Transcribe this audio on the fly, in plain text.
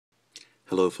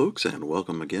Hello folks, and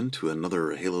welcome again to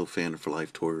another Halo Fan for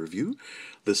Life toy review.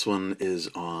 This one is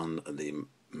on the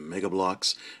Mega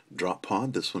Bloks drop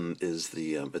pod. This one is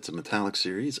it's a metallic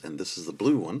series, and this is the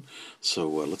blue one. So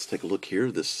let's take a look here.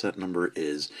 This set number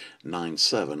is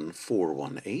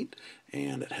 97418,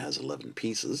 and it has 11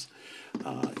 pieces.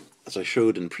 As I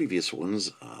showed in previous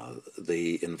ones,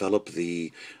 they envelop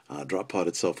the drop pod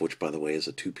itself, which, by the way, is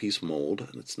a two-piece mold,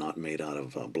 and it's not made out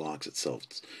of blocks itself.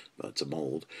 It's a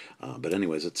mold. But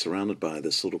anyways, it's surrounded by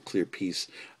this little clear piece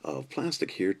of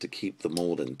plastic here to keep the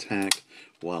mold intact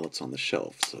while it's on the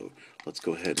shelf. So let's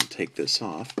go ahead and take this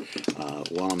off.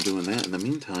 While I'm doing that, in the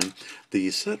meantime,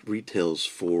 the set retails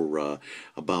for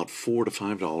about $4 to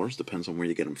 $5, depends on where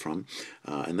you get them from,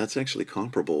 and that's actually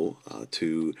comparable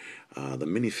to the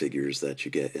minifigures that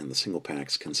you get in the single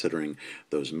packs, considering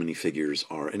those minifigures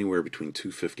are anywhere between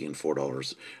 $2.50 and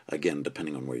 $4, again,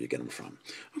 depending on where you get them from.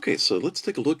 Okay, so let's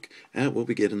take a look at what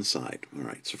we get inside. All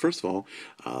right, so first of all,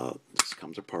 this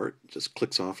comes apart, just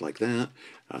clicks off like that.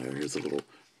 Here's a little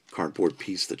cardboard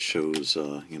piece that shows,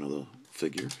 the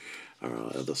figure,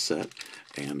 the set,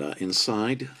 and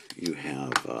inside you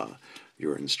have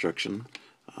your instruction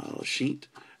sheet,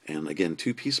 and again,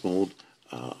 two-piece mold.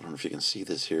 I don't know if you can see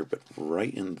this here, but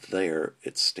right in there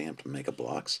it's stamped Mega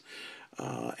Bloks,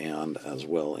 and as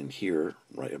well in here,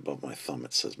 right above my thumb,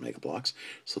 it says Mega Bloks.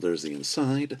 So there's the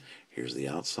inside, here's the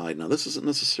outside. Now this isn't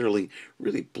necessarily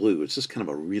really blue, it's just kind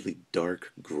of a really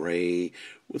dark gray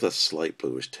with a slight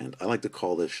bluish tint. I like to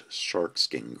call this shark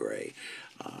skin gray.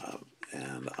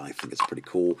 And I think it's pretty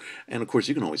cool. And of course,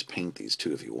 you can always paint these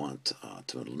too if you want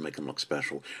to make them look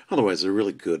special. Otherwise, they're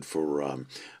really good for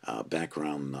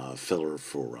background filler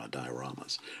for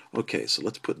dioramas. Okay, so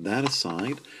let's put that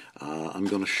aside. I'm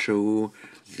going to show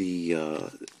the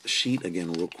sheet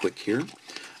again real quick here.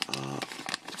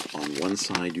 On one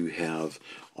side, you have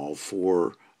all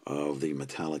four of the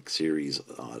metallic series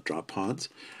drop pods,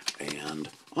 and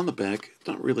on the back,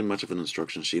 not really much of an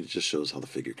instruction sheet. It just shows how the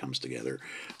figure comes together,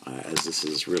 as this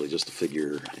is really just a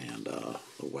figure and a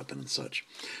weapon and such.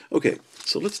 Okay,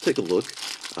 so let's take a look.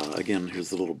 Again, here's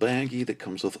the little baggie that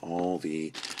comes with all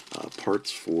the parts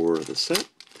for the set,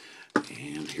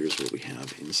 and here's what we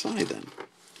have inside then.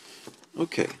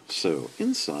 Okay, so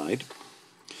inside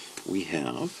we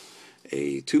have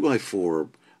a 2x4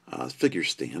 figure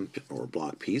stand or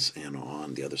block piece, and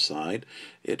on the other side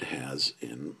it has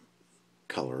in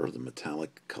color, the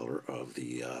metallic color of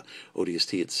the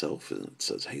ODST itself, and it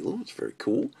says Halo. It's very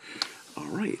cool.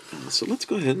 Alright, so let's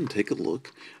go ahead and take a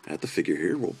look at the figure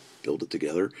here. We'll build it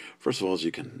together. First of all, as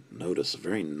you can notice, a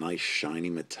very nice shiny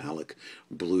metallic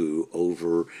blue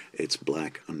over its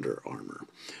black under armor.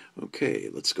 Okay,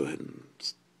 let's go ahead and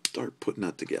start putting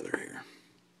that together here.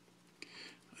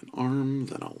 An arm,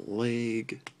 then a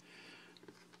leg,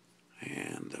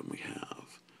 and then we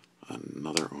have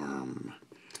another arm,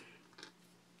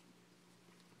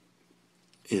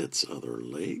 its other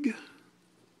leg,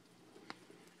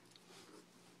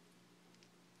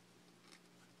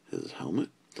 his helmet,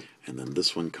 and then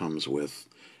this one comes with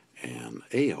an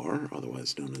AR,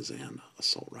 otherwise known as an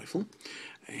assault rifle,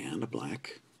 and a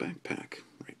black backpack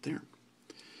right there.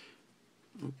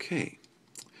 Okay,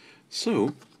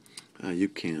 so you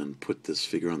can put this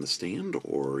figure on the stand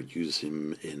or use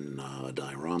him in a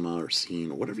diorama or scene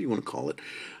or whatever you want to call it.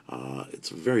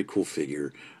 It's a very cool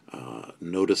figure.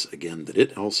 Notice again that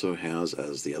it also has,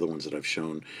 as the other ones that I've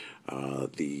shown,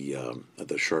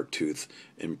 the shark tooth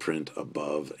imprint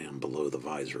above and below the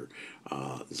visor.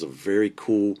 It's a very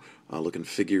cool looking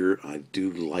figure. I do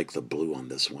like the blue on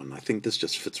this one. I think this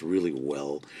just fits really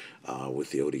well with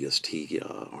the ODST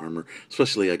armor,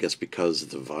 especially I guess because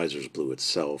the visor's blue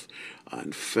itself.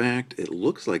 In fact, it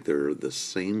looks like they're the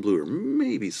same blue or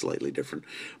maybe slightly different,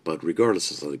 but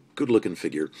regardless, it's a good looking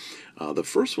figure. The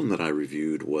first one that I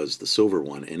reviewed was the silver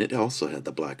one, and it also had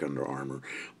the black under armor,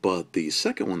 but the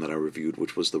second one that I reviewed,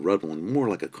 which was the red one, more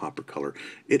like a copper color,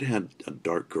 it had a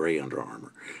dark gray under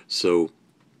armor. So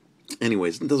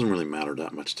anyways, it doesn't really matter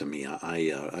that much to me.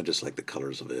 I just like the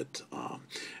colors of it,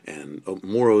 and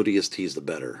more ODSTs the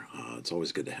better. It's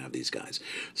always good to have these guys.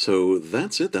 So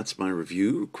that's it. That's my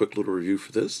review. Quick little review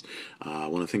for this. I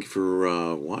want to thank you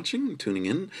for watching and tuning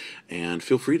in, and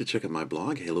feel free to check out my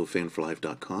blog,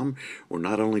 HaloFanForLife.com, where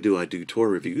not only do I do toy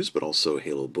reviews, but also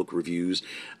Halo book reviews,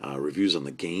 reviews on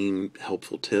the game,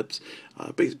 helpful tips,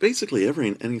 basically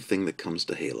anything that comes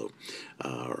to Halo,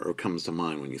 or comes to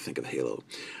mind when you think of Halo.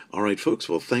 All right, folks,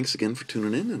 well, thanks again for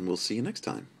tuning in, and we'll see you next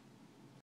time.